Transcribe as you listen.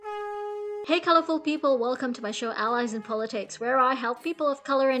Hey, colorful people, welcome to my show Allies in Politics, where I help people of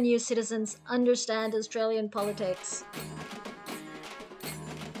color and new citizens understand Australian politics.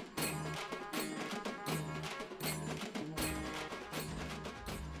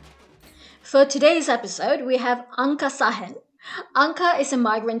 For today's episode, we have Anka Sahen. Anka is a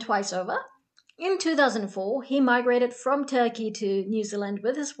migrant twice over. In 2004, he migrated from Turkey to New Zealand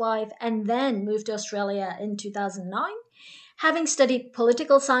with his wife and then moved to Australia in 2009. Having studied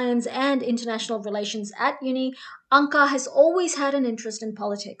political science and international relations at uni, Anka has always had an interest in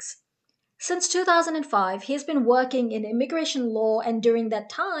politics. Since 2005, he has been working in immigration law, and during that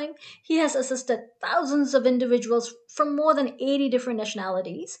time, he has assisted thousands of individuals from more than 80 different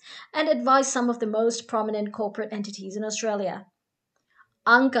nationalities and advised some of the most prominent corporate entities in Australia.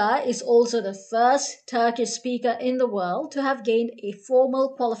 Anka is also the first Turkish speaker in the world to have gained a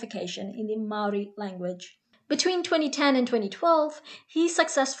formal qualification in the Maori language. Between 2010 and 2012, he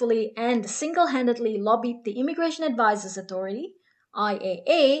successfully and single handedly lobbied the Immigration Advisors Authority,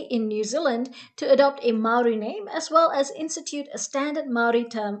 IAA, in New Zealand to adopt a Maori name as well as institute a standard Maori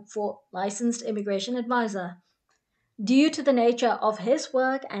term for licensed immigration advisor. Due to the nature of his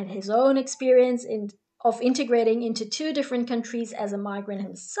work and his own experience of integrating into two different countries as a migrant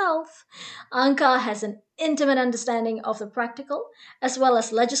himself, Anka has an intimate understanding of the practical as well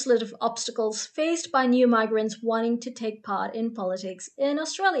as legislative obstacles faced by new migrants wanting to take part in politics in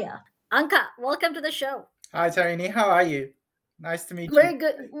Australia. Anka, welcome to the show. Hi, Tarini. How are you? Nice to meet you.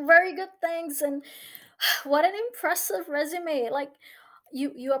 Very good, thanks. And what an impressive resume! Like,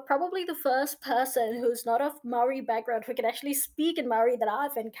 you are probably the first person who's not of Maori background who can actually speak in Maori that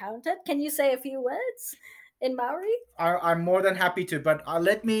I've encountered. Can you say a few words in Maori? I'm more than happy to, but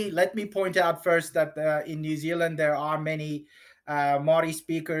let me point out first that in New Zealand there are many Maori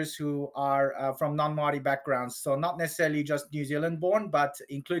speakers who are from non-Maori backgrounds, so not necessarily just New Zealand born, but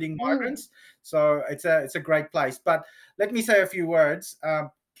including Mm. migrants. So it's a great place. But let me say a few words.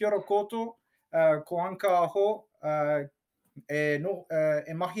 Kia ora koutou, ko anka aho, e, no,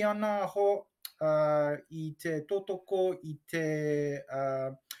 e mahi ana aho i te totoko, i te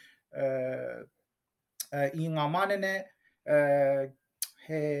uh, i ngā manene, uh,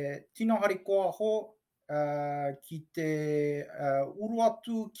 he tino harikoa ho ki te uru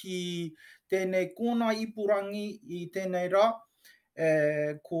atu ki tēnei kōna ipurangi i tēnei rā,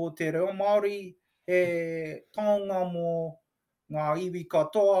 ko te reo Māori he taonga mō ngā iwi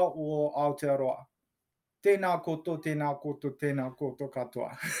katoa o Aotearoa. Tēnā koutou, tēnā koutou, tēnā koutou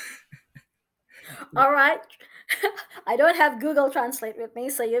katoa. All right. I don't have Google Translate with me,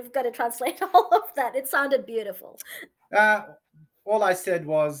 so you've got to translate all of that. It sounded beautiful. Uh, all I said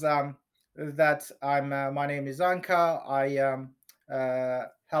was that my name is Anka. I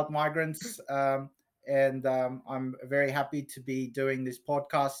help migrants, and I'm very happy to be doing this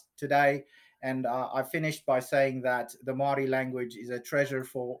podcast today. And I finished by saying that the Māori language is a treasure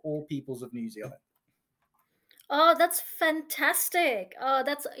for all peoples of New Zealand. Oh, that's fantastic. Oh,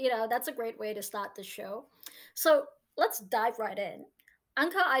 that's a great way to start the show. So let's dive right in.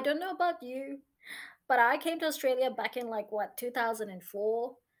 Anka, I don't know about you, but I came to Australia back in like what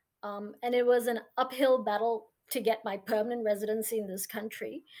 2004, and it was an uphill battle to get my permanent residency in this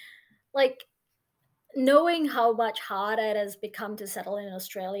country. Like knowing how much harder it has become to settle in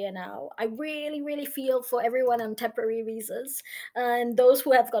Australia now, I really, really feel for everyone on temporary visas and those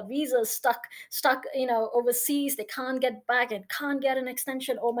who have got visas stuck, overseas. They can't get back and can't get an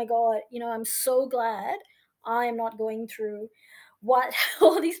extension. Oh my God, I'm so glad I am not going through what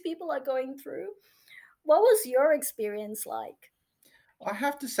all these people are going through. What was your experience like? I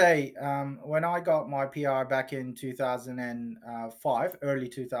have to say, when I got my PR back in 2005, early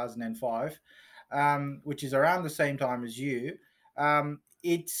 2005, which is around the same time as you,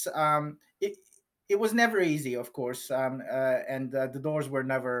 it was never easy, of course, and the doors were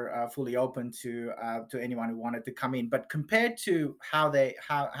never fully open to anyone who wanted to come in. But compared to how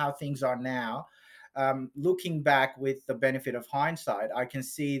things are now, looking back with the benefit of hindsight, I can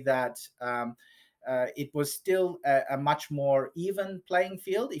see that. It was still a much more even playing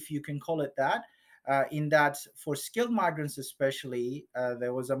field, if you can call it that, in that for skilled migrants especially,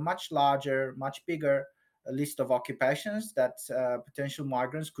 there was a much larger, much bigger list of occupations that potential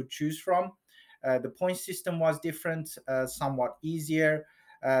migrants could choose from. The point system was different, somewhat easier.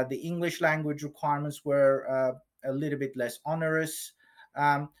 The English language requirements were a little bit less onerous.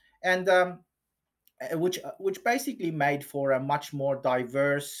 And which basically made for a much more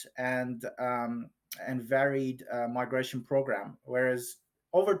diverse and varied migration program. Whereas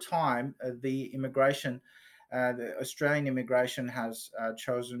over time, the Australian immigration has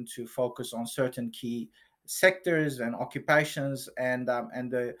chosen to focus on certain key sectors and occupations, and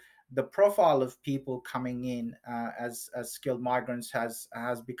the profile of people coming in as skilled migrants has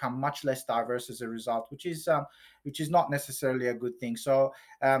become much less diverse as a result, which is not necessarily a good thing. So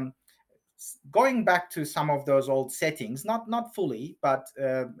um, going back to some of those old settings, not fully, but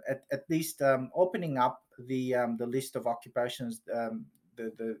at least opening up the list of occupations,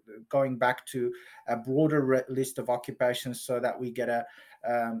 going back to a broader list of occupations, so that we get a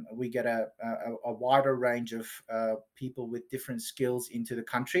wider range of people with different skills into the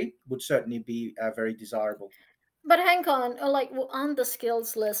country, would certainly be very desirable. But hang on, like, on the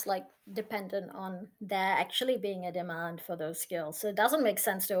skills list, like, dependent on there actually being a demand for those skills. So it doesn't make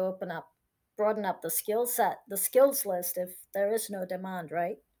sense to broaden up the skill set, the skills list, if there is no demand,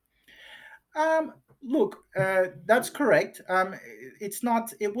 right? Look, that's correct. It's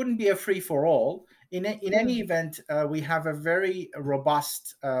not. It wouldn't be a free for all. In any Mm. event, we have a very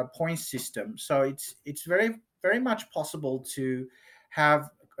robust point system, so it's very much possible to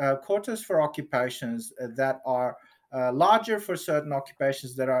have quotas for occupations that are larger for certain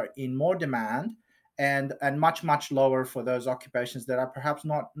occupations that are in more demand, and much lower for those occupations that are perhaps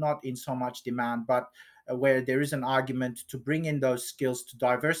not in so much demand, but where there is an argument to bring in those skills to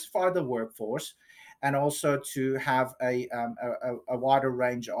diversify the workforce, and also to have a wider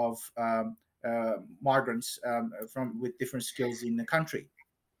range of migrants from with different skills in the country.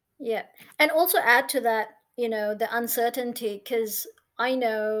 Yeah. And also add to that, the uncertainty, because I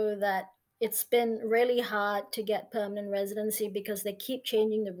know that it's been really hard to get permanent residency because they keep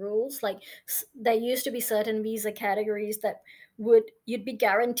changing the rules. Like, there used to be certain visa categories that would you'd be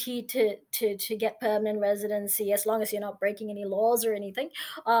guaranteed to get permanent residency as long as you're not breaking any laws or anything.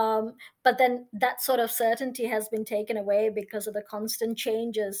 But then that sort of certainty has been taken away because of the constant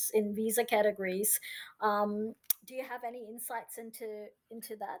changes in visa categories. Do you have any insights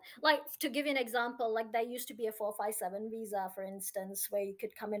into that? Like, to give you an example, like, there used to be a 457 visa, for instance, where you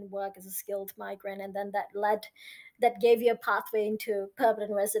could come and work as a skilled migrant, and then that gave you a pathway into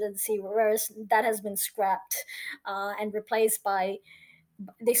permanent residency, whereas that has been scrapped and replaced by,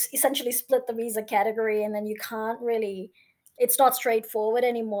 they essentially split the visa category, and then you can't really, it's not straightforward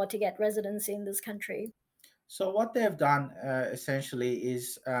anymore to get residency in this country. So what they've done essentially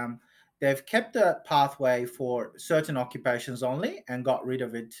is they've kept a pathway for certain occupations only and got rid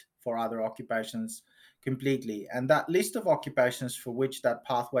of it for other occupations completely. And that list of occupations for which that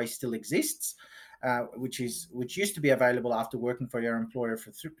pathway still exists, which used to be available after working for your employer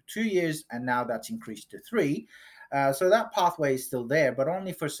for 2 years, and now that's increased to three. So that pathway is still there, but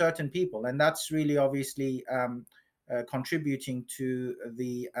only for certain people, and that's really obviously contributing to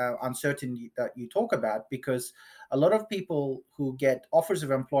the uncertainty that you talk about, because a lot of people who get offers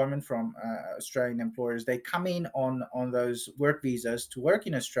of employment from Australian employers, they come in on those work visas to work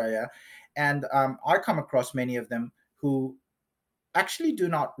in Australia, and I come across many of them who actually do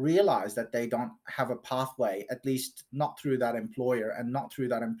not realize that they don't have a pathway, at least not through that employer and not through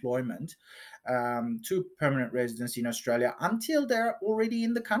that employment, to permanent residency in Australia until they're already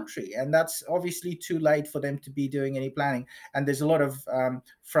in the country. And that's obviously too late for them to be doing any planning. And there's a lot of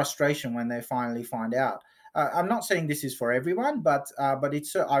frustration when they finally find out. I'm not saying this is for everyone, but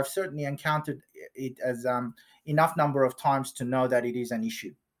it's I've certainly encountered it as enough number of times to know that it is an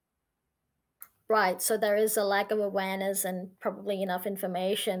issue. Right. So there is a lack of awareness and probably enough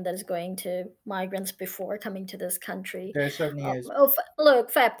information that is going to migrants before coming to this country. There certainly is.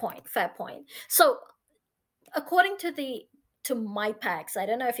 Look, fair point. Fair point. So, according to MyPax, I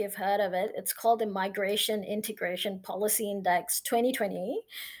don't know if you've heard of it. It's called the Migration Integration Policy Index 2020.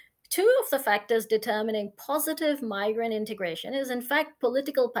 Two of the factors determining positive migrant integration is, in fact,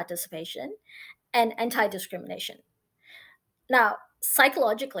 political participation and anti-discrimination. Now,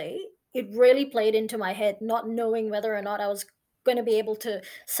 psychologically, it really played into my head, not knowing whether or not I was going to be able to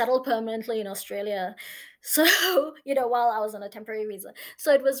settle permanently in Australia. So, while I was on a temporary visa.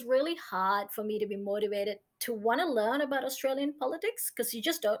 So it was really hard for me to be motivated to want to learn about Australian politics, because you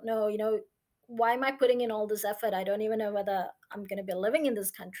just don't know, why am I putting in all this effort? I don't even know whether I'm going to be living in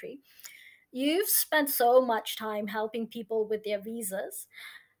this country. You've spent so much time helping people with their visas.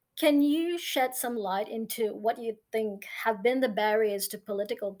 Can you shed some light into what you think have been the barriers to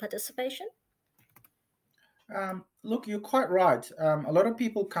political participation? Look, you're quite right. A lot of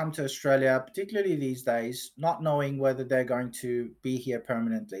people come to Australia, particularly these days, not knowing whether they're going to be here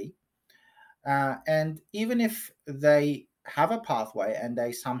permanently. And even if they have a pathway and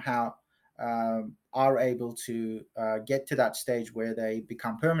they somehow are able to get to that stage where they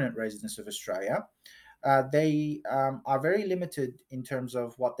become permanent residents of Australia, they are very limited in terms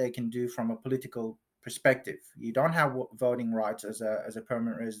of what they can do from a political perspective. You don't have voting rights as a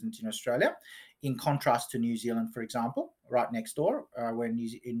permanent resident in Australia. in contrast to New Zealand, for example, right next door, where in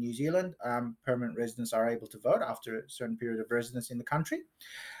New Zealand, permanent residents are able to vote after a certain period of residence in the country.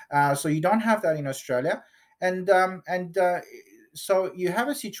 So you don't have that in Australia, and so you have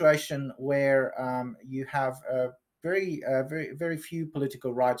a situation where you have very few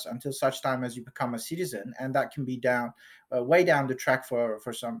political rights until such time as you become a citizen, and that can be down way down the track for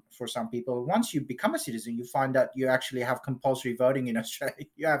some people. Once you become a citizen, you find that you actually have compulsory voting in Australia.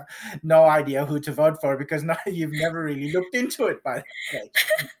 You have no idea who to vote for because no, you've never really looked into it by that stage.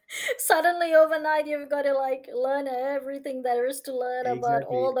 Suddenly overnight you've got to like learn everything there is to learn about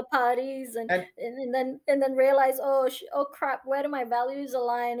Exactly. all the parties, and And and then realize, oh oh crap, where do my values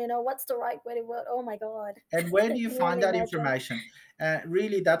align, what's the right way to vote? Oh my god. where do I you can find only that imagine. information?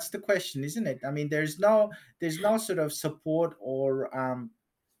 Really, that's the question, isn't it? I mean, there's no sort of support or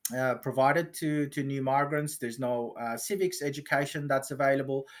provided to new migrants. There's no civics education that's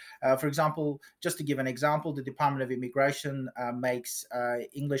available. For example, just to give an example, the Department of Immigration makes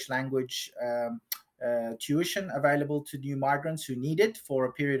English language tuition available to new migrants who need it for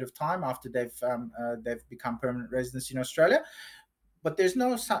a period of time after they've become permanent residents in Australia. But there's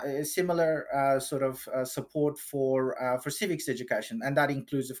no similar sort of support for civics education, and that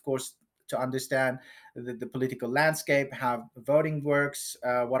includes, of course, to understand the political landscape, how voting works,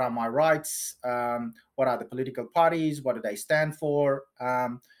 what are my rights, what are the political parties, what do they stand for,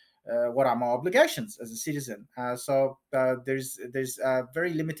 what are my obligations as a citizen. So there's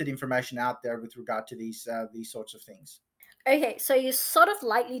very limited information out there with regard to these sorts of things. Okay, so you sort of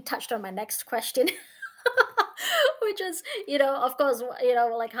lightly touched on my next question. Which is, of course,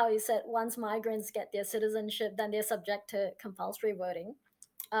 like how you said, once migrants get their citizenship, then they're subject to compulsory voting.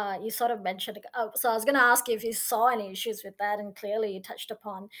 You sort of mentioned, so I was going to ask you if you saw any issues with that, and clearly you touched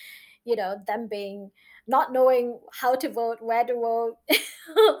upon, them being, not knowing how to vote, where to vote.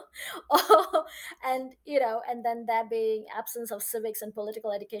 And then there being absence of civics and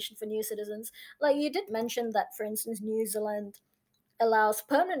political education for new citizens. Like you did mention that, for instance, New Zealand allows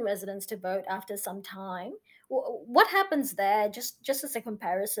permanent residents to vote after some time. What happens there? Just as a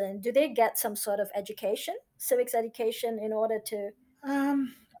comparison, do they get some sort of education, civics education, in order to?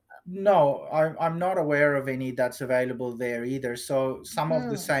 Um, no, I'm not aware of any that's available there either. So Mm, some of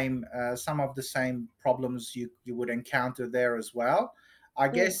the same problems you would encounter there as well. I mm,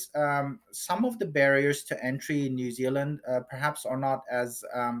 guess some of the barriers to entry in New Zealand perhaps are not as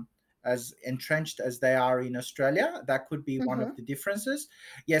entrenched as they are in Australia. That could be one of mm-hmm, the differences.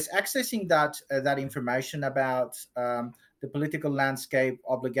 Yes, accessing that information about the political landscape,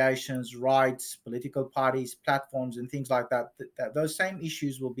 obligations, rights, political parties, platforms, and things like that, those same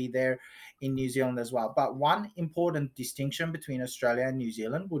issues will be there in New Zealand as well. But one important distinction between Australia and New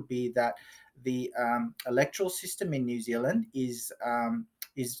Zealand would be that the electoral system in New Zealand is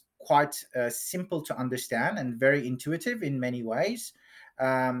quite simple to understand and very intuitive in many ways.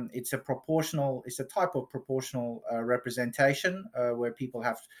 It's a type of proportional representation where people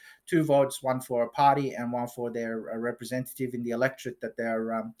have two votes, one for a party and one for their representative in the electorate that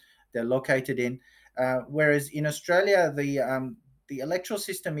they're located in. Whereas in Australia, the electoral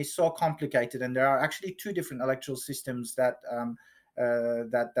system is so complicated, and there are actually two different electoral systems that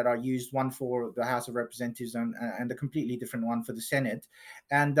are used, one for the House of Representatives and a completely different one for the Senate.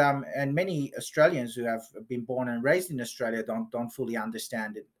 And many Australians who have been born and raised in Australia don't fully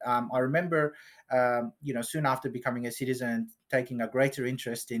understand it. I remember, soon after becoming a citizen, taking a greater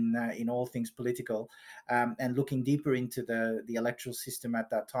interest in all things political, and looking deeper into the electoral system at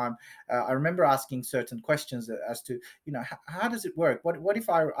that time. I remember asking certain questions as to, how does it work? What if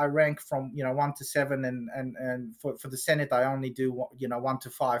I rank from 1 to 7, and for the Senate I only do 1 to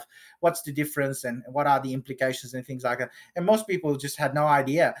 5? What's the difference, and what are the implications and things like that? And most people just had no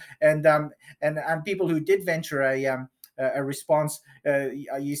idea. And people who did venture a response,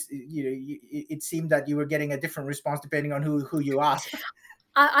 it seemed that you were getting a different response depending on who you ask.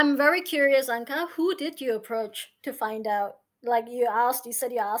 I'm very curious, Anka. Who did you approach to find out? Like you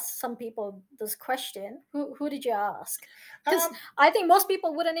said you asked some people this question. Who did you ask? Because Um, I think most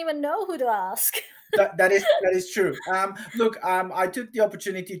people wouldn't even know who to ask. that is true. Look, I took the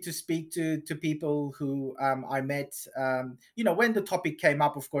opportunity to speak to people who I met. When the topic came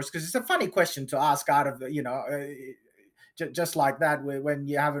up, of course, because it's a funny question to ask out of just like that, when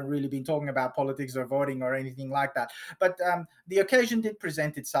you haven't really been talking about politics or voting or anything like that. But the occasion did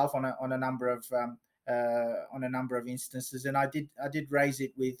present itself on a number of instances, and I did raise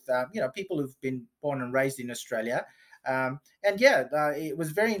it with people who've been born and raised in Australia. And yeah, it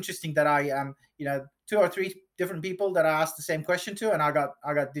was very interesting that I two or three different people that I asked the same question to, and I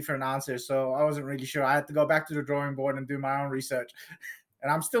got different answers. So I wasn't really sure. I had to go back to the drawing board and do my own research.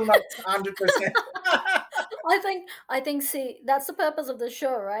 and I'm still not 100%. I think see that's the purpose of the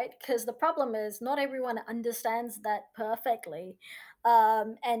show, right? Because the problem is not everyone understands that perfectly.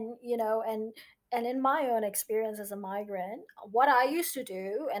 And and in my own experience as a migrant, what I used to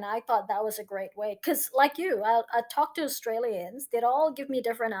do, and I thought that was a great way, because like you, I talk to Australians, they'd all give me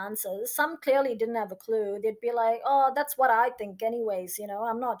different answers. Some clearly didn't have a clue. They'd be like, "Oh, that's what I think, anyways.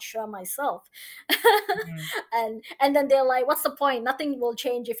 I'm not sure myself." Mm, And then they're like, what's the point? Nothing will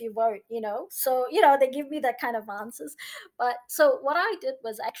change if you vote. So they give me that kind of answers. But so what I did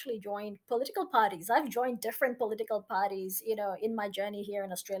was actually join political parties. I've joined different political parties, in my journey here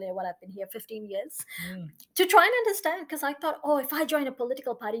in Australia. What I've been here 15 years, mm, to try and understand, because I thought, oh, if I join a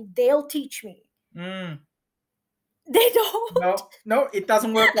political party, they'll teach me. mm. They don't. No, no, it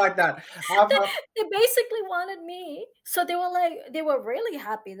doesn't work like that. I've, they, they basically wanted me, so they were really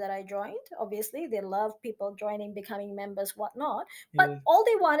happy that I joined. Obviously they love people joining, becoming members, whatnot. But yeah. all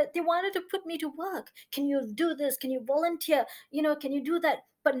they wanted to put me to work. Can you do this? Can you volunteer? Can you do that?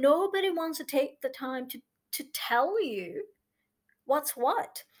 But nobody wants to take the time to tell you what's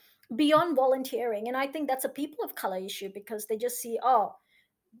what beyond volunteering. And I think that's a people of color issue, because they just see, oh,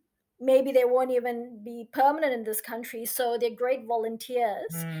 maybe they won't even be permanent in this country, so they're great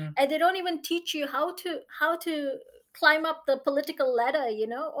volunteers, Mm. and they don't even teach you how to climb up the political ladder.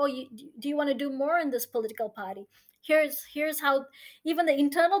 Or do you want to do more in this political party? Here's how, even the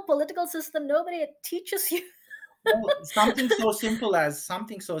internal political system, nobody teaches you. Well, something so simple as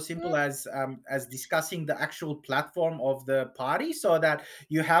discussing the actual platform of the party, so that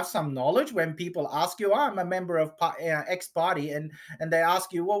you have some knowledge when people ask you, "Oh, I'm a member of X party," and they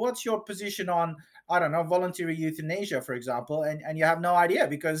ask you, "Well, what's your position on, I don't know, voluntary euthanasia, for example?" And you have no idea,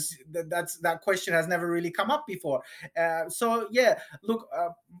 because that question has never really come up before. So yeah, look,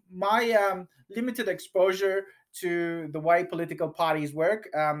 my limited exposure to the way political parties work,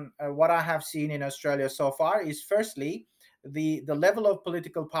 what I have seen in Australia so far is, firstly, the level of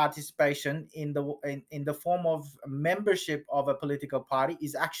political participation in the form of membership of a political party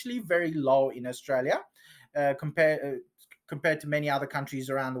is actually very low in Australia, compared to many other countries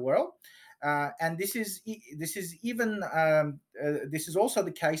around the world. And this is also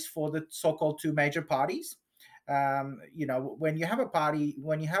the case for the so-called two major parties. When you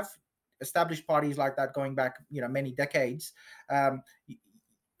have established parties like that going back, many decades, um,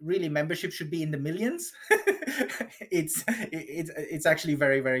 really membership should be in the millions. It's actually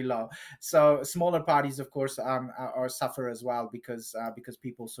very, very low. So smaller parties, of course, are suffer as well, because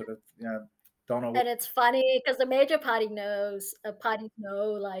people sort of, don't know. And it's funny because the major parties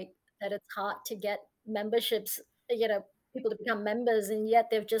know, like, that it's hard to get memberships, people to become members, and yet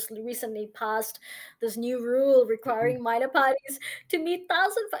they've just recently passed this new rule requiring minor parties to meet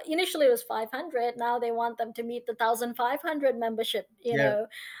thousand. Initially, it was 500. Now they want them to meet the 1,500 membership. Yeah.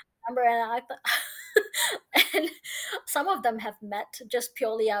 Number, and I thought, and some of them have met just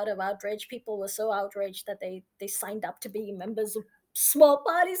purely out of outrage. People were so outraged that they signed up to be members of small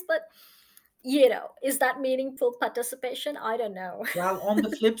parties, but is that meaningful participation? I don't know. Well, on the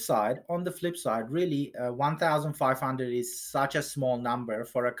flip side, really, 1,500 is such a small number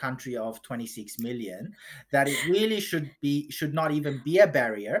for a country of 26 million, that it really should not even be a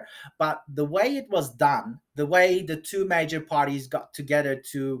barrier. But the way it was done, the way the two major parties got together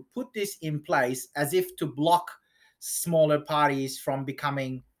to put this in place, as if to block smaller parties from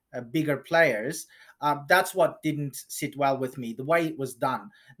becoming bigger players, that's what didn't sit well with me. The way it was done,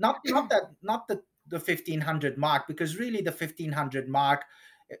 not the 1,500 mark, because really the 1,500 mark,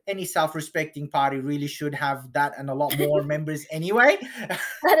 any self-respecting party really should have that and a lot more members anyway.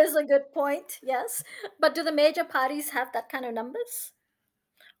 That is a good point. Yes, but do the major parties have that kind of numbers?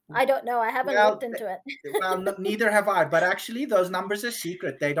 I don't know. I haven't looked well into it. neither have I, but actually those numbers are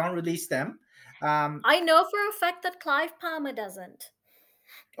secret. They don't release them. um, I know for a fact that Clive Palmer doesn't.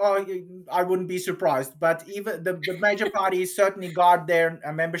 oh, I wouldn't be surprised, but even the major parties certainly guard their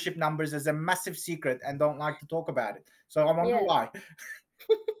membership numbers as a massive secret and don't like to talk about it, so I wonder Yeah. why.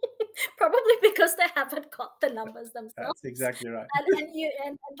 Probably because they haven't got the numbers That's themselves. exactly right.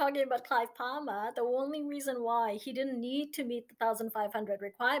 And talking about Clive Palmer, the only reason why he didn't need to meet the 1,500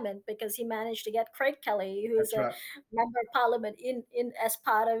 requirement, because he managed to get Craig Kelly, who is That's a right. member of parliament, in as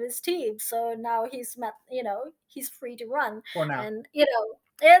part of his team. So now he's free to run, For now. and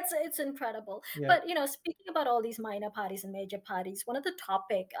it's incredible. Yeah. But speaking about all these minor parties and major parties, one of the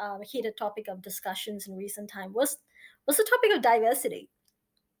heated topic of discussions in recent time was the topic of diversity.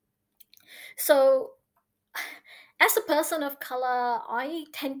 So, as a person of color, I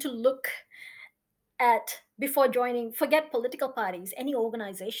tend to look at, before joining, forget political parties, any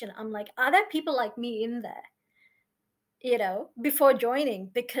organization. I'm like, are there people like me in there? before joining,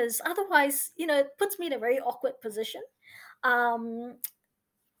 because otherwise, it puts me in a very awkward position. Um,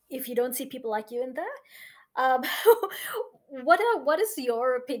 if you don't see people like you in there. Um, what is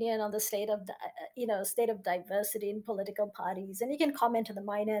your opinion on the state of diversity in political parties? And you can comment on the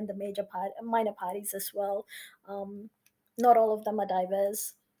minor and the minor parties as well. Um, Not all of them are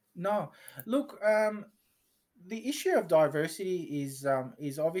diverse. No, look, the issue of diversity is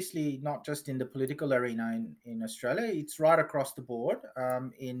obviously not just in the political arena in Australia. It's right across the board,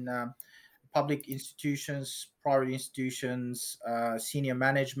 in public institutions, private institutions, senior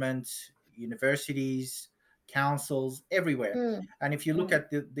management, universities, councils, everywhere. Mm, And if you look mm,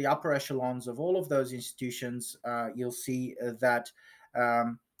 at the upper echelons of all of those institutions, you'll see that.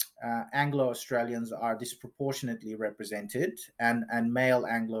 Um, Anglo Australians are disproportionately represented, and male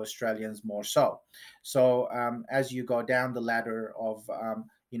Anglo Australians more so. So as you go down the ladder of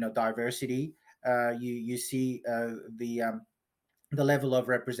diversity, you see the level of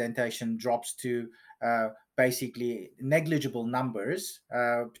representation drops to basically negligible numbers,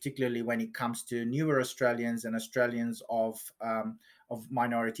 particularly when it comes to newer Australians and Australians of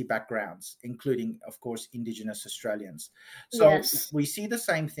minority backgrounds, including, of course, Indigenous Australians. So yes. we see the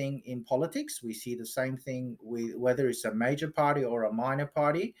same thing in politics. We see the same thing with whether it's a major party or a minor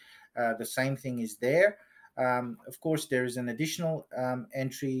party. The same thing is there. Of course, there is an additional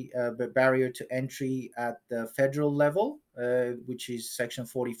barrier to entry at the federal level, which is Section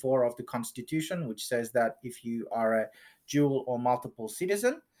 44 of the Constitution, which says that if you are a dual or multiple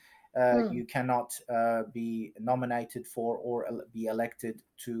citizen, Mm. you cannot be nominated for or be elected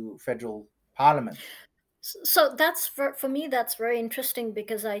to federal parliament. So that's for me. That's very interesting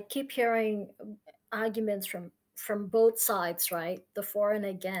because I keep hearing arguments from both sides, right? The for and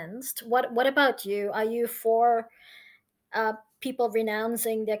against. What about you? Are you for people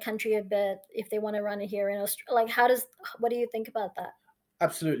renouncing their country a bit if they want to run it here in Australia? Like, what do you think about that?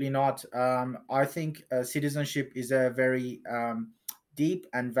 Absolutely not. I think citizenship is a very deep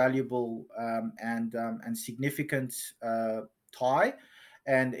and valuable and significant tie,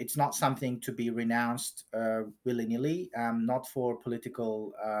 and it's not something to be renounced willy nilly. Not for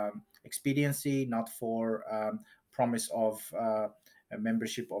political expediency, not for promise of a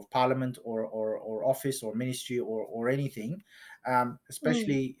membership of parliament or office or ministry or anything. Mm.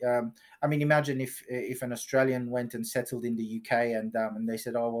 Especially, I mean, imagine if an Australian went and settled in the UK and they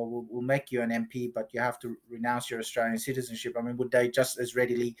said, "Oh well, we'll make you an MP, but you have to renounce your Australian citizenship." I mean, would they just as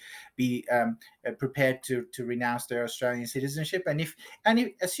readily be prepared to renounce their Australian citizenship?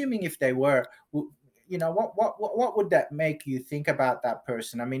 Assuming if they were, what would that make you think about that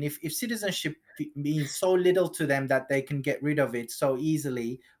person? I mean, if citizenship means so little to them that they can get rid of it so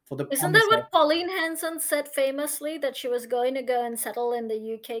easily for the Isn't that promise of. what Pauline Hanson said famously, that she was going to go and settle in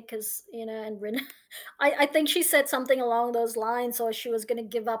the UK because I think she said something along those lines, or she was going to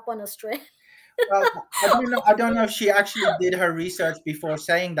give up on Australia. Well, I don't know. I don't know if she actually did her research before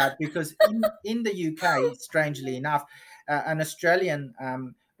saying that, because in the UK, strangely enough, an Australian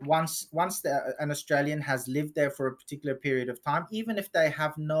an Australian has lived there for a particular period of time, even if they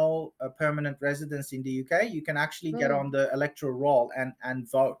have no permanent residence in the UK, you can actually get Mm, on the electoral roll and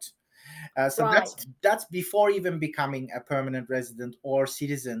vote. So right. that's before even becoming a permanent resident or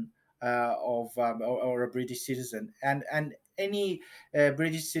citizen or a British citizen. And any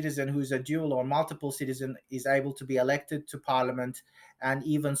British citizen who's a dual or multiple citizen is able to be elected to Parliament and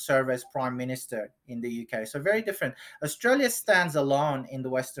even serve as Prime Minister in the UK. So very different. Australia stands alone in the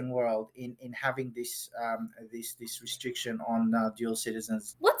Western world in having this restriction on dual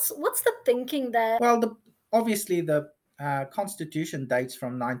citizens. What's the thinking that? Well, obviously the Constitution dates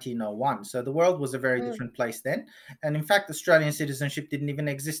from 1901, so the world was a very Mm, different place then. And in fact, Australian citizenship didn't even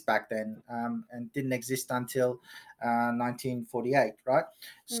exist back then, and didn't exist until 1948, right?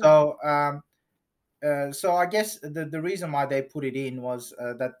 mm, So I guess the reason why they put it in was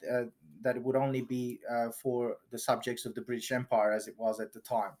that it would only be for the subjects of the British Empire as it was at the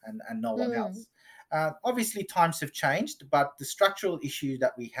time, and no one mm, else. Obviously, times have changed, but the structural issue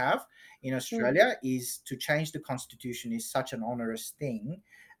that we have in mm, Australia is to change the constitution is such an onerous thing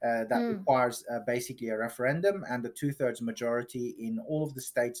that mm. requires basically a referendum and a two-thirds majority in all of the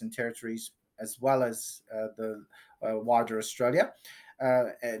states and territories, as well as the wider Australia.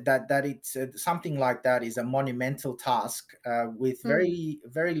 That it's something like that is a monumental task with Mm.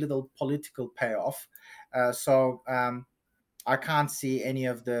 very little political payoff. So I can't see any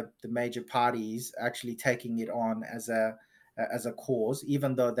of the major parties actually taking it on as a cause,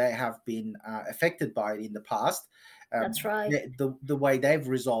 even though they have been affected by it in the past. That's right. The way they've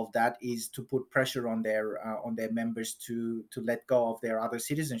resolved that is to put pressure on their members to let go of their other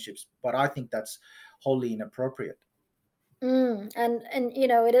citizenships. But I think that's wholly inappropriate. And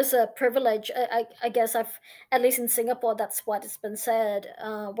it is a privilege. I guess I've, at least in Singapore, that's what has been said.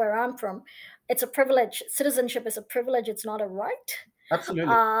 Where I'm from, it's a privilege. Citizenship is a privilege. It's not a right.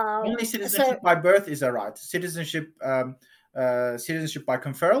 Absolutely. Only citizenship So by birth is a right. Citizenship by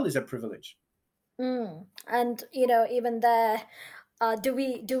conferral is a privilege. and even there, do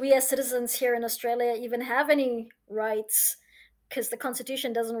we as citizens here in Australia even have any rights? Because the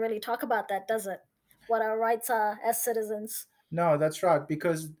Constitution doesn't really talk about that, does it? What our rights are as citizens. No, that's right,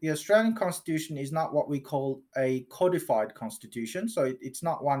 because the Australian Constitution is not what we call a codified constitution. So it's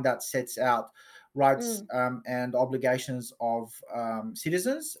not one that sets out rights Mm, and obligations of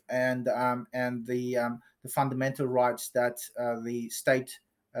citizens and the fundamental rights that the state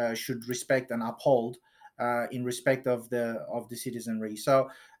should respect and uphold in respect of the citizenry. So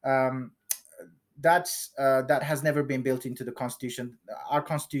um, that has never been built into the constitution. Our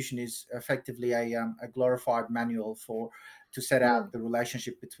constitution is effectively a glorified manual for to set out mm, the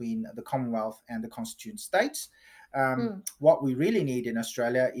relationship between the Commonwealth and the constituent states. mm, What we really need in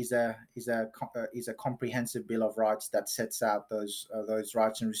Australia is a comprehensive bill of rights that sets out those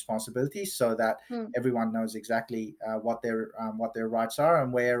rights and responsibilities, so that mm. everyone knows exactly what their rights are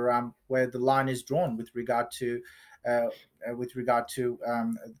and where the line is drawn uh, with regard to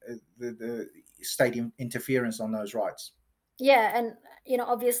the state interference on those rights. Yeah, and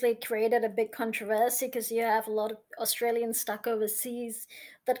obviously it created a big controversy because you have a lot of Australians stuck overseas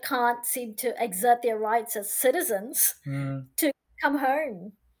that can't seem to exert their rights as citizens Mm, to come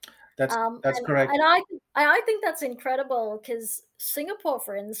home. that's that's And correct. I think that's incredible because Singapore,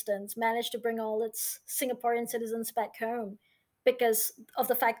 for instance, managed to bring all its Singaporean citizens back home because of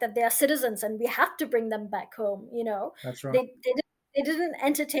the fact that they are citizens and we have to bring them back home. That's right. They didn't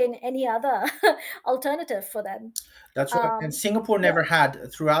entertain any other alternative for them. That's right. And Um, Singapore yeah, never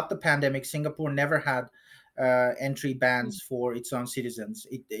had, throughout the pandemic, Singapore never had entry mm, bans for its own citizens.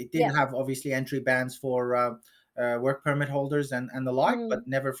 It did yeah, have obviously entry bans for work permit holders and the like, but mm,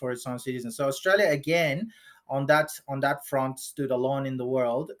 never for its own citizens. So Australia again on that front stood alone in the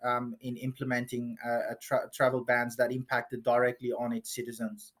world in implementing travel bans that impacted directly on its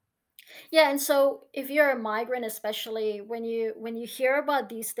citizens. yeah. And so, if you're a migrant, especially when you hear about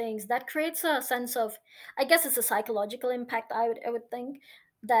these things, that creates a sense of, I guess, it's a psychological impact. I would think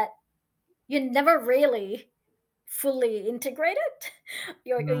that you're never really fully integrated.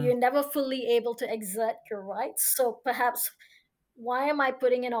 You're Mm, never fully able to exert your rights. So perhaps, why am I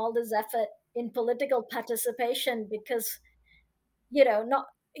putting in all this effort in political participation? Because not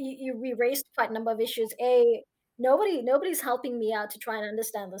we raised quite a number of issues. Nobody's helping me out to try and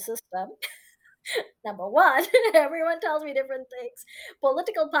understand the system. Number one, everyone tells me different things.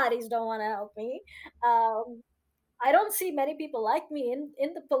 Political parties don't want to help me. Um, I don't see many people like me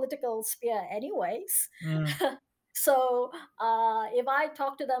in the political sphere, anyways. mm, So if I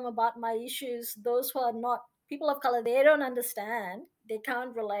talk to them about my issues, those who are not people of color, they don't understand. They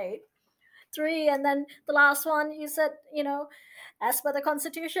can't relate. Three, and then the last one, you said, as per the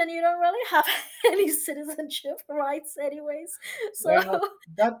Constitution, you don't really have any citizenship rights, anyways. So, well,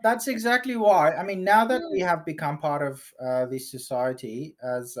 that's exactly why. I mean, now that we mm, have become part of this society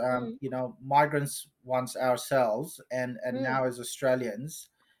as mm, migrants once ourselves, and now mm, as Australians,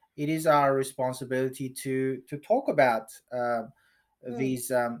 it is our responsibility to talk about mm,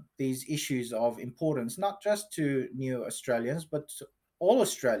 these issues of importance, not just to new Australians, but to all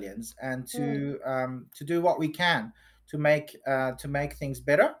Australians, and mm. to do what we can to make things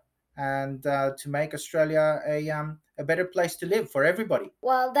better and to make Australia a better place to live for everybody.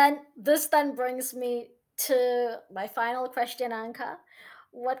 Well, then this then brings me to my final question, Anka.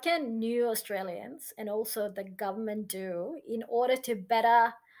 What can new Australians and also the government do in order to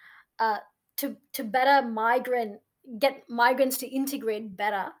better uh, to better migrant get migrants to integrate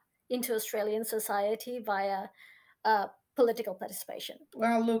better into Australian society via uh, political participation?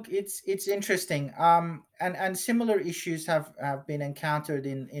 Well, look, it's interesting, and similar issues have been encountered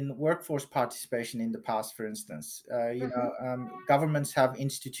in workforce participation in the past. For instance, Hmm. governments have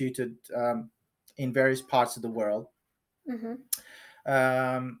instituted in various parts of the world Hmm.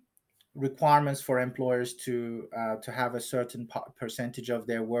 um, requirements for employers to have a certain percentage of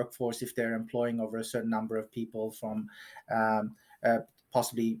their workforce if they're employing over a certain number of people from um,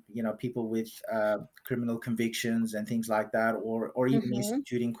 possibly people with criminal convictions and things like that, or even Hmm.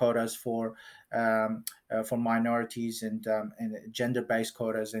 instituting quotas for minorities and gender based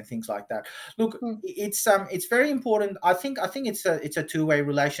quotas and things like that. Look, it's very important. I think it's a two-way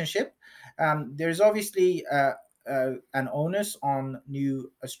relationship. There's obviously an onus on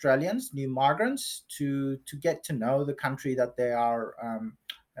new Australians, new migrants, to get to know the country that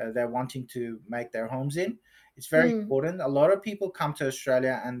they're wanting to make their homes in. It's very Mm. important. A lot of people come to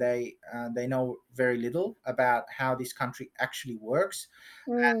Australia and they know very little about how this country actually works,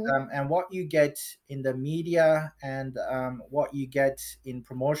 Mm. and what you get in the media, and what you get in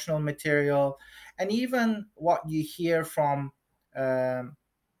promotional material, and even what you hear from um,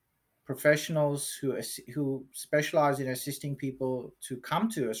 professionals who specialize in assisting people to come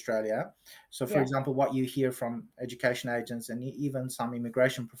to Australia. So, for Yeah. example, what you hear from education agents and even some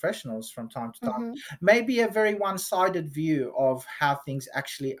immigration professionals from time to time Hmm. may be a very one-sided view of how things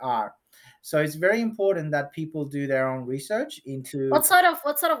actually are. So, it's very important that people do their own research into. What sort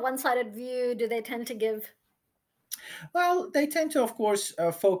of one-sided view do they tend to give? Well, they tend to, of course,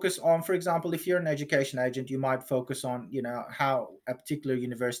 focus on, for example, if you're an education agent, you might focus on, how a particular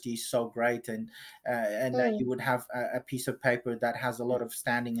university is so great, and that you Mm. would have a piece of paper that has a lot of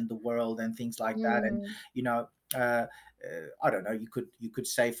standing in the world and things like that, and Mm. you know. Uh, I don't know. You could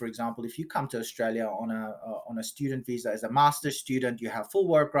say, for example, if you come to Australia on a student visa as a master's student, you have full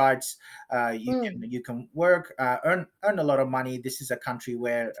work rights. Mm. You can work, earn a lot of money. This is a country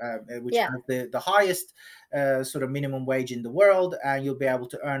where which Yeah. has the highest sort of minimum wage in the world, and you'll be able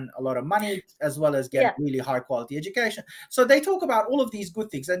to earn a lot of money as well as get a Yeah. really high quality education. So they talk about all of these good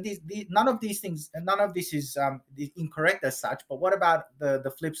things, and none of these things, and none of this is incorrect as such. But what about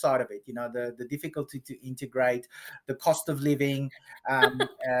the flip side of it? The difficulty to integrate, the cost of living,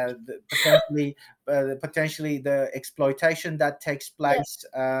 potentially the exploitation that takes Yeah. place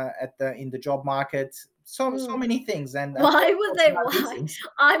at the in the job market. So Mm. many things, and Why would talks they? about these Why? things.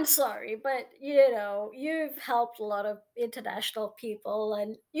 I'm sorry, but you've helped a lot of international people,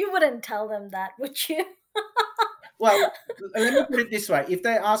 and you wouldn't tell them that, would you? Well, let me put it this way: if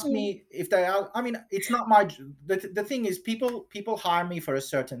they ask Mm. me, if they are, I mean, it's not my. The thing is, people hire me for a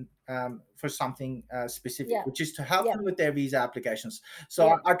certain for something specific, Yeah. which is to help Yeah. them with their visa applications. So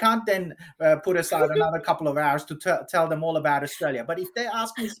Yeah. I can't then put aside another couple of hours to tell them all about Australia. But if they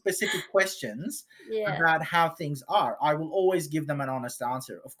ask me specific questions Yeah. about how things are, I will always give them an honest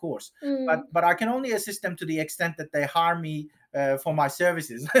answer, of course. But Mm. but I can only assist them to the extent that they hire me for my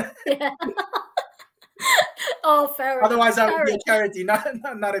services. Yeah. Oh, fair enough. Otherwise, I would Fair be a enough. charity,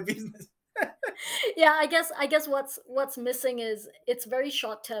 not a business. Yeah, I guess what's missing is it's very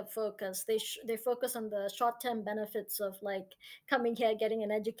short term focus. They focus on the short term benefits of like coming here, getting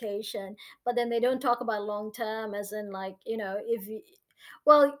an education, but then they don't talk about long term, as in like if you,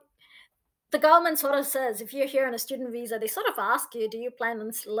 well, the government sort of says if you're here on a student visa, they sort of ask you, do you plan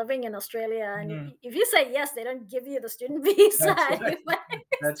on living in Australia? And Mm, if you say yes, they don't give you the student visa that's right. anyway.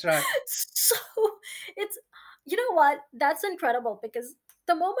 That's right. So it's, what, that's incredible, because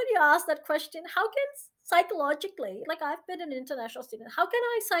the moment you ask that question, how can psychologically, like, I've been an international student, how can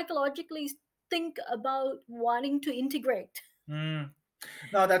I psychologically think about wanting to integrate? Mm.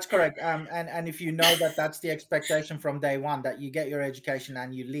 No, that's correct. And if you know that that's the expectation from day one, that you get your education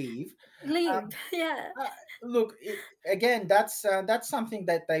and you leave. Leave. Um, Yeah. Look, again, that's something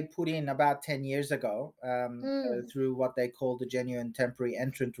that they put in about 10 years ago Mm. through what they call the genuine temporary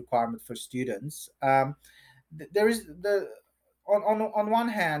entrant requirement for students. There is the on one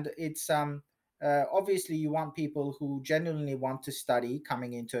hand, it's obviously you want people who genuinely want to study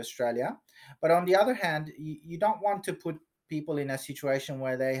coming into Australia, but on the other hand, you don't want to put people in a situation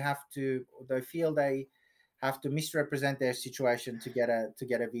where they feel they have to misrepresent their situation to get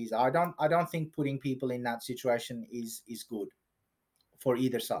a visa. I don't think putting people in that situation is good for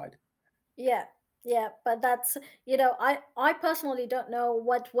either side. Yeah, yeah, but that's, I personally don't know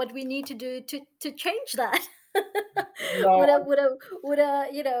what we need to do to change that. No, Would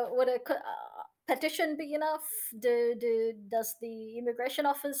a petition be enough? Does the immigration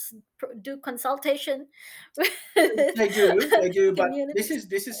office do consultation they do, they with do, but this communities? is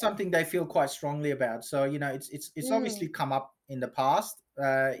this is something they feel quite strongly about. So it's obviously Mm, come up in the past.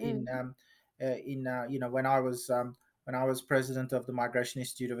 mm, In when I was president of the Migration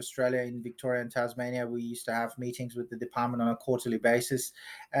Institute of Australia in Victoria and Tasmania, we used to have meetings with the department on a quarterly basis,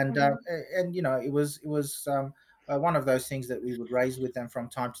 mm-hmm, and it was one of those things that we would raise with them from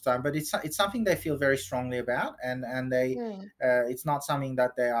time to time. But it's something they feel very strongly about, and mm, it's not something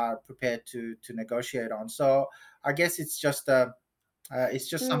that they are prepared to negotiate on. So I guess it's just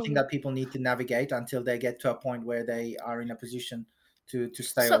something mm. that people need to navigate until they get to a point where they are in a position to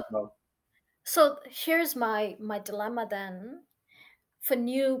stay or So go. here's my dilemma then, for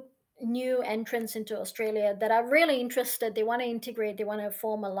new entrants into Australia that are really interested, they want to integrate, they want to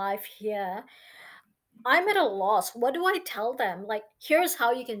form a life here. I'm at a loss. What do I tell them? Like, here's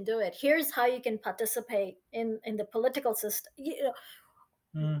how you can do it. Here's how you can participate in the political system.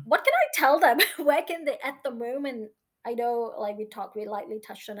 Mm. What can I tell them? Where can they at the moment? I know, like we lightly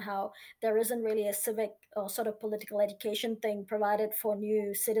touched on how there isn't really a civic or sort of political education thing provided for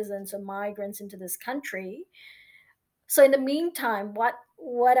new citizens or migrants into this country. So in the meantime,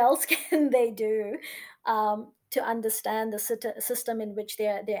 what else can they do to understand the system in which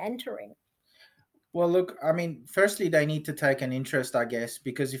they're entering? Well, look, I mean, firstly, they need to take an interest, I guess,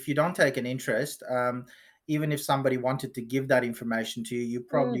 because if you don't take an interest, even if somebody wanted to give that information to you, you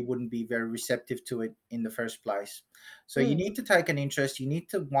probably Mm, wouldn't be very receptive to it in the first place. So you mm, need to take an interest, you need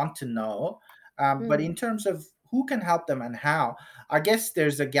to want to know. But mm, in terms of who can help them and how, I guess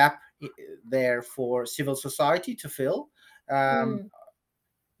there's a gap there for civil society to fill. Um,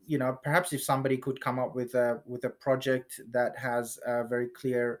 mm, Perhaps if somebody could come up with a project that has very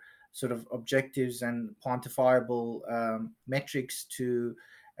clear sort of objectives and quantifiable metrics to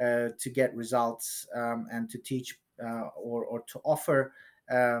get results, and to teach, or to offer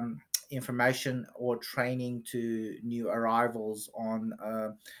information or training to new arrivals on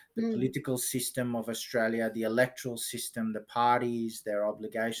the mm. political system of Australia, the electoral system, the parties, their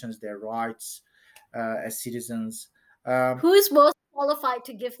obligations, their rights as citizens. Um, Who is most qualified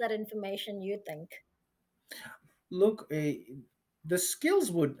to give that information, you think? Look, the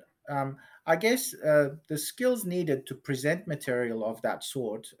skills would, I guess, the skills needed to present material of that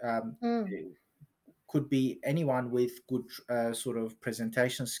sort, Mm, could be anyone with good sort of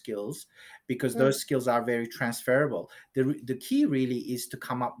presentation skills, because mm. those skills are very transferable. The key really is to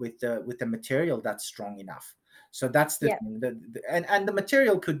come up with the material that's strong enough. So that's the Yeah. thing. And the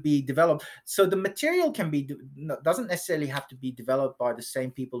material could be developed. So the material can be doesn't necessarily have to be developed by the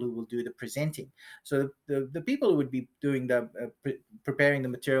same people who will do the presenting. So the people who would be doing the preparing the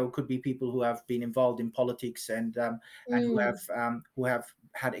material could be people who have been involved in politics, and Mm, who have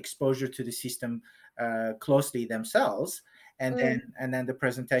had exposure to the system closely themselves, mm. and then the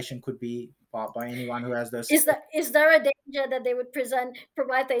presentation could be by anyone who has those Is skills. there a danger that they would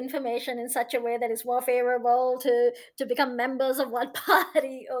provide the information in such a way that is more favorable to become members of one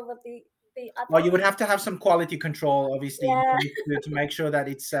party over the Well, other? you would have to have some quality control, obviously, in Yeah. place to make sure that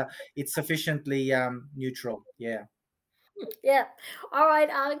it's sufficiently neutral. Yeah. Yeah. All right,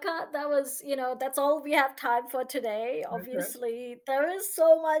 Anka, that was, that's all we have time for today. Okay. Obviously, there is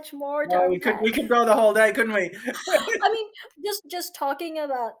so much more to Well, we unpack. could go the whole day, couldn't we? I mean, just talking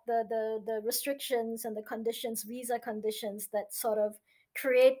about the restrictions and the conditions, visa conditions that sort of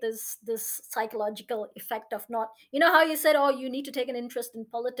create this psychological effect of not, how you said, oh, you need to take an interest in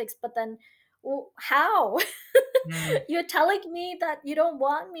politics, but then, well, how? Mm, You're telling me that you don't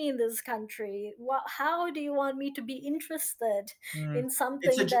want me in this country. How do you want me to be interested mm. in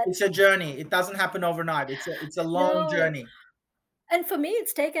something that, It's a journey. It doesn't happen overnight. It's a long no? journey. And for me,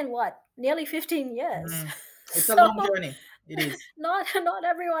 it's taken what, nearly 15 years. Mm. It's a So long journey. It is. not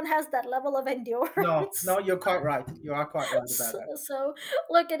everyone has that level of No, endurance. no, you're quite right. You are quite right about that. So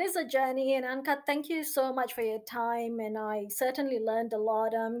look, it is a journey, and Anka, thank you so much for your time, and I certainly learned a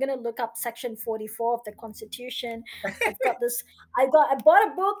lot. I'm gonna look up section 44 of the constitution. I've got this. I bought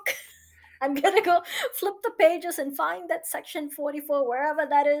a book. I'm gonna go flip the pages and find that section 44 wherever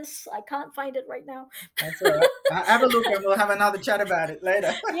that is. I can't find it right now. That's all right. Have a look, and we'll have another chat about it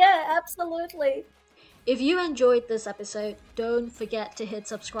later. Yeah, absolutely. If you enjoyed this episode, don't forget to hit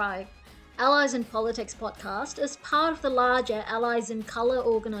subscribe. Allies in Politics podcast is part of the larger Allies in Color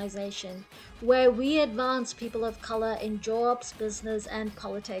organization, where we advance people of color in jobs, business, and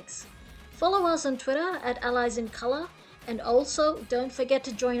politics. Follow us on Twitter at Allies in Color, and also don't forget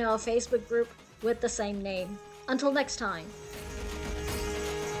to join our Facebook group with the same name. Until next time.